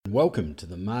Welcome to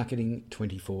the Marketing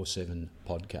 24/7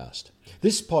 podcast.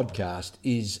 This podcast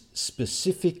is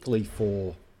specifically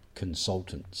for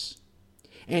consultants.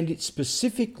 And it's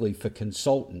specifically for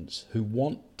consultants who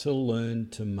want to learn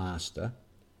to master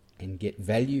and get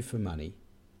value for money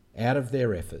out of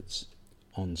their efforts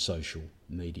on social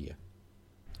media.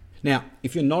 Now,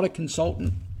 if you're not a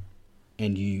consultant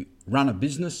and you run a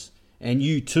business and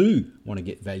you too want to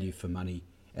get value for money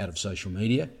out of social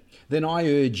media, then I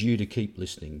urge you to keep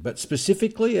listening. But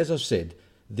specifically, as I've said,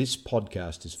 this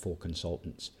podcast is for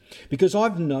consultants because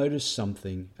I've noticed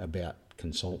something about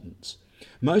consultants.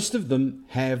 Most of them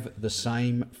have the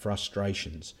same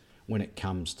frustrations when it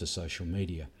comes to social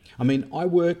media. I mean, I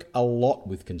work a lot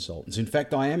with consultants. In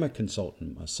fact, I am a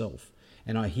consultant myself,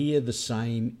 and I hear the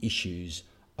same issues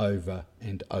over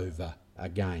and over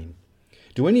again.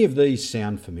 Do any of these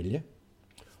sound familiar?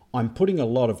 I'm putting a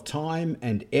lot of time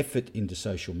and effort into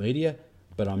social media,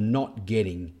 but I'm not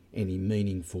getting any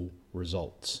meaningful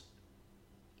results.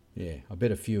 Yeah, I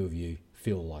bet a few of you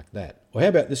feel like that. Or how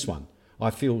about this one?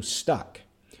 I feel stuck.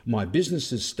 My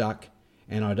business is stuck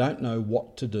and I don't know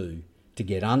what to do to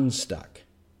get unstuck.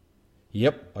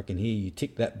 Yep, I can hear you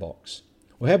tick that box.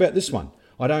 Or how about this one?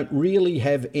 I don't really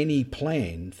have any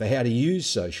plan for how to use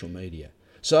social media.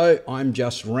 So I'm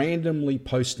just randomly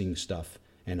posting stuff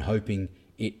and hoping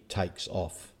it takes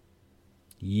off.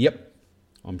 Yep,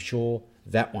 I'm sure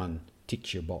that one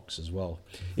ticks your box as well.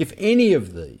 If any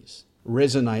of these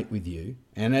resonate with you,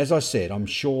 and as I said, I'm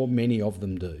sure many of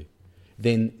them do,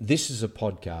 then this is a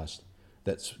podcast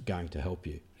that's going to help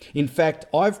you. In fact,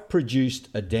 I've produced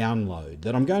a download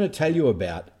that I'm going to tell you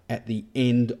about at the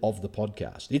end of the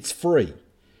podcast. It's free,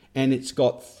 and it's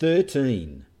got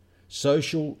 13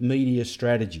 social media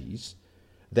strategies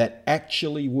that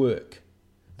actually work,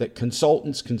 that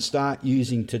consultants can start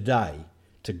using today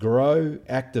to grow,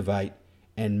 activate,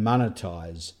 and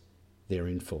monetize their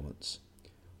influence.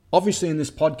 Obviously, in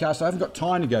this podcast, I haven't got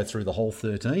time to go through the whole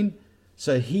 13,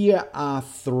 so here are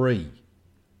 3.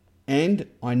 And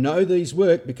I know these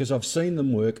work because I've seen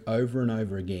them work over and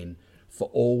over again for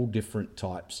all different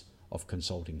types of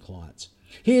consulting clients.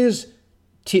 Here's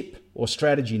tip or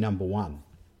strategy number 1.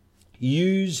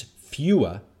 Use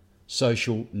fewer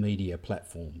social media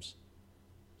platforms.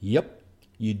 Yep,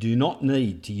 you do not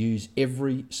need to use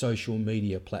every social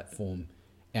media platform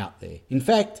out there. In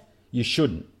fact, you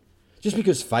shouldn't. Just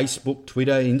because Facebook,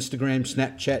 Twitter, Instagram,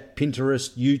 Snapchat,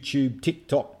 Pinterest, YouTube,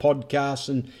 TikTok, podcasts,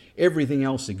 and everything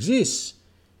else exists,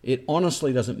 it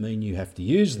honestly doesn't mean you have to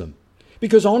use them.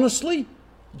 Because honestly,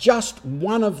 just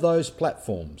one of those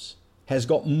platforms has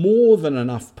got more than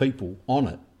enough people on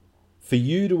it for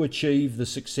you to achieve the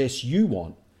success you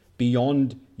want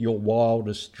beyond your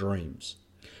wildest dreams.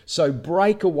 So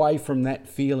break away from that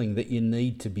feeling that you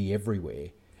need to be everywhere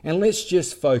and let's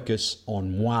just focus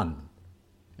on one.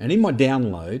 And in my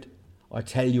download, I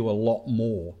tell you a lot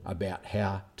more about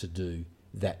how to do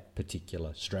that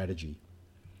particular strategy.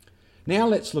 Now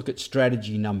let's look at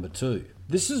strategy number 2.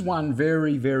 This is one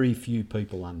very, very few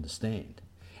people understand.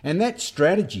 And that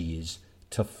strategy is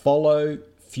to follow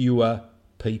fewer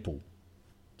people.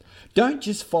 Don't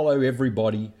just follow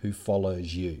everybody who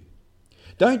follows you.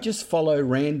 Don't just follow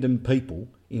random people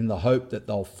in the hope that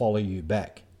they'll follow you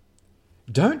back.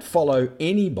 Don't follow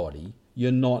anybody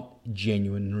you're not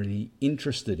genuinely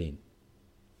interested in.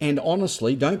 And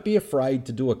honestly, don't be afraid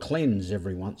to do a cleanse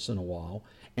every once in a while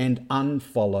and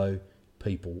unfollow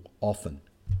people often.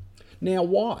 Now,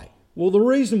 why? Well, the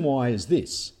reason why is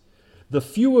this. The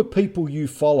fewer people you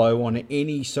follow on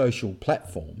any social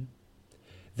platform,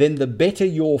 then the better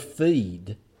your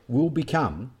feed will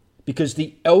become because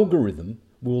the algorithm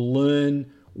will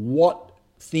learn what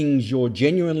things you're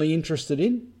genuinely interested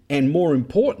in and, more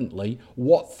importantly,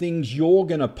 what things you're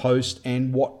going to post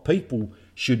and what people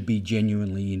should be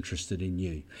genuinely interested in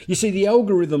you. You see, the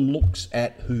algorithm looks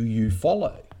at who you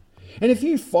follow. And if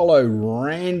you follow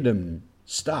random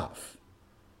stuff,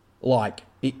 like,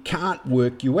 it can't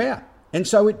work you out. And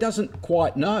so it doesn't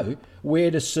quite know where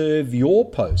to serve your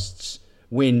posts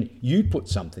when you put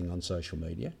something on social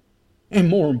media. And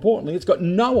more importantly, it's got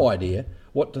no idea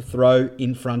what to throw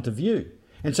in front of you.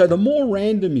 And so the more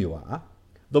random you are,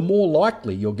 the more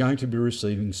likely you're going to be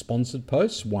receiving sponsored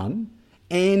posts, one,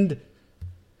 and,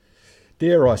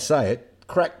 dare I say it,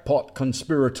 crackpot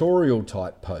conspiratorial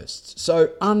type posts. So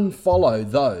unfollow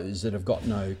those that have got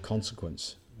no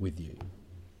consequence with you.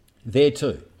 There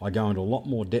too, I go into a lot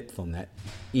more depth on that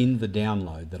in the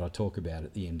download that I talk about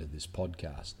at the end of this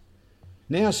podcast.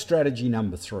 Now, strategy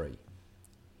number 3.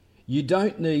 You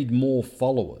don't need more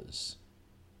followers.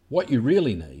 What you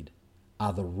really need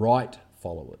are the right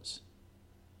followers.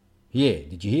 Yeah,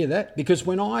 did you hear that? Because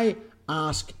when I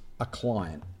ask a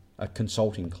client, a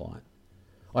consulting client,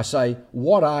 I say,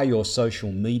 what are your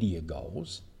social media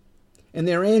goals? And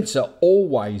their answer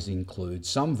always includes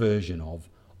some version of,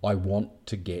 I want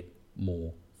to get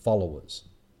more followers.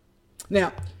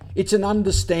 Now, it's an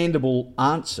understandable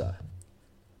answer,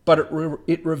 but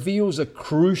it reveals a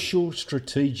crucial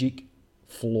strategic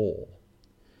flaw.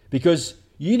 Because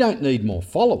you don't need more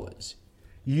followers,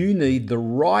 you need the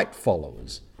right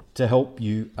followers to help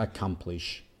you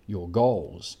accomplish your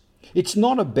goals. It's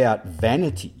not about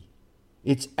vanity.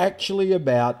 It's actually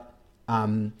about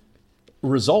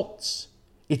results.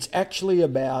 It's actually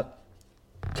about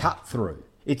cut through.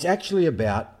 It's actually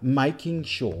about making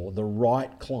sure the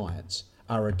right clients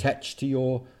are attached to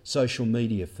your social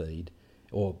media feed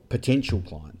or potential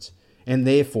clients, and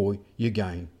therefore you're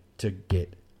going to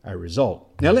get a result.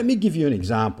 Now, let me give you an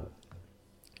example.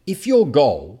 If your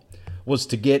goal was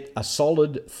to get a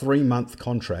solid 3-month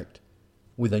contract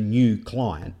with a new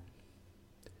client,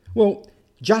 well,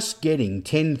 just getting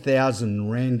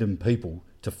 10,000 random people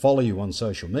to follow you on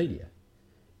social media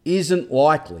isn't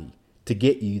likely to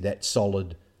get you that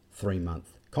solid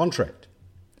 3-month contract.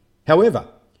 However,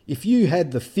 if you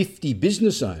had the 50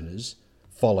 business owners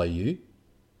follow you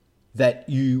that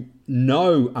you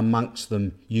know amongst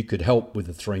them you could help with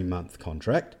a 3-month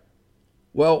contract,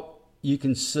 well, you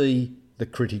can see the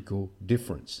critical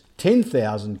difference.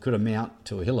 10,000 could amount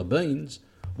to a hill of beans,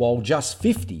 while just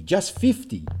 50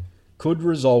 could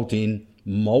result in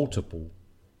multiple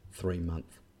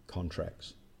 3-month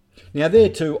contracts. Now, there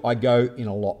too, I go in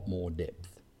a lot more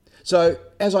depth. So,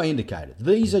 as I indicated,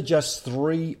 these are just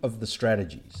 3 of the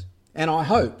strategies. And I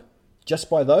hope, just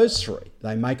by those 3,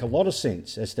 they make a lot of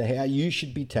sense as to how you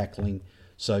should be tackling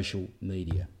social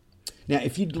media. Now,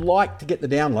 if you'd like to get the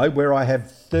download where I have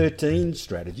 13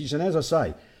 strategies, and as I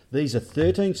say, these are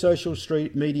 13 social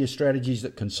media strategies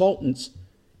that consultants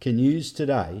can use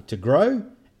today to grow,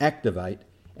 activate,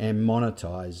 and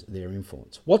monetize their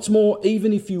influence. What's more,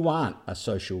 even if you aren't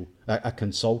a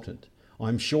consultant,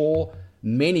 I'm sure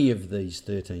many of these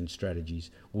 13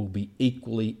 strategies will be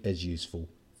equally as useful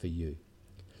for you.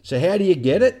 So how do you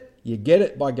get it? You get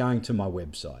it by going to my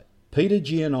website,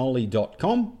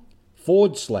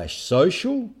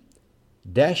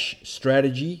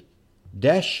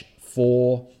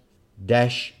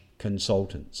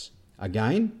 petergianoli.com/social-strategy-for-consultants.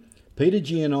 Again,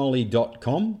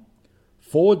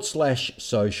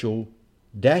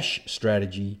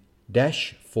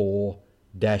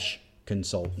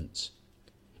 petergianoli.com/social-strategy-for-consultants.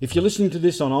 If you're listening to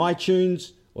this on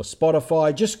iTunes or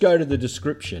Spotify, just go to the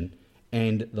description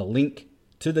and the link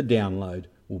to the download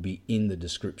will be in the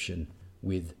description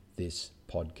with this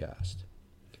podcast.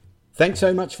 Thanks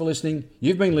so much for listening.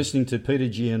 You've been listening to Peter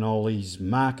Gianoli's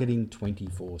Marketing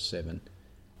 24/7.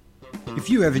 If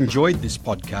you have enjoyed this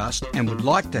podcast and would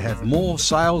like to have more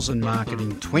sales and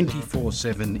marketing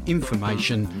 24/7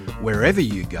 information wherever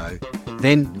you go,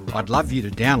 then I'd love you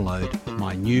to download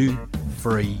my new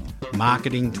free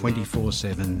Marketing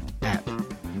 24/7 app.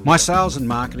 My Sales and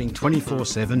Marketing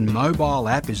 24/7 mobile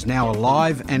app is now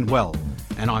alive and well,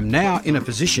 and I'm now in a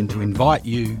position to invite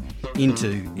you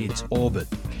into its orbit.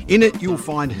 In it, you'll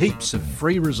find heaps of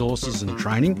free resources and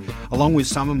training, along with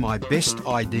some of my best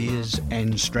ideas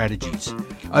and strategies.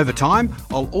 Over time,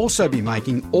 I'll also be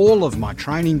making all of my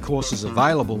training courses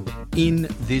available in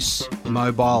this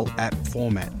mobile app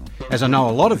format, as I know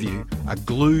a lot of you are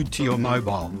glued to your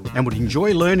mobile and would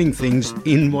enjoy learning things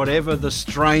in whatever the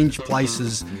strange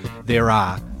places there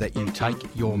are that you take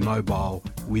your mobile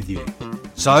with you.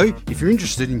 So, if you're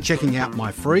interested in checking out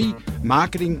my free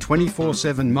Marketing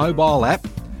 24/7 mobile app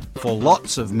for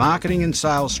lots of marketing and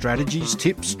sales strategies,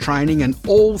 tips, training, and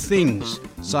all things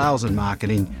sales and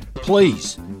marketing,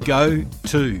 please go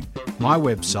to my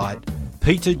website,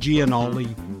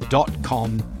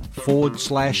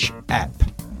 petergianoli.com/app.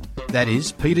 That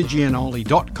is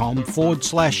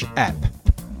petergianoli.com/app,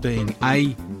 being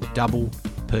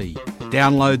APP.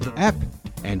 Download the app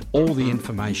and all the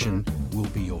information will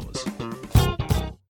be yours.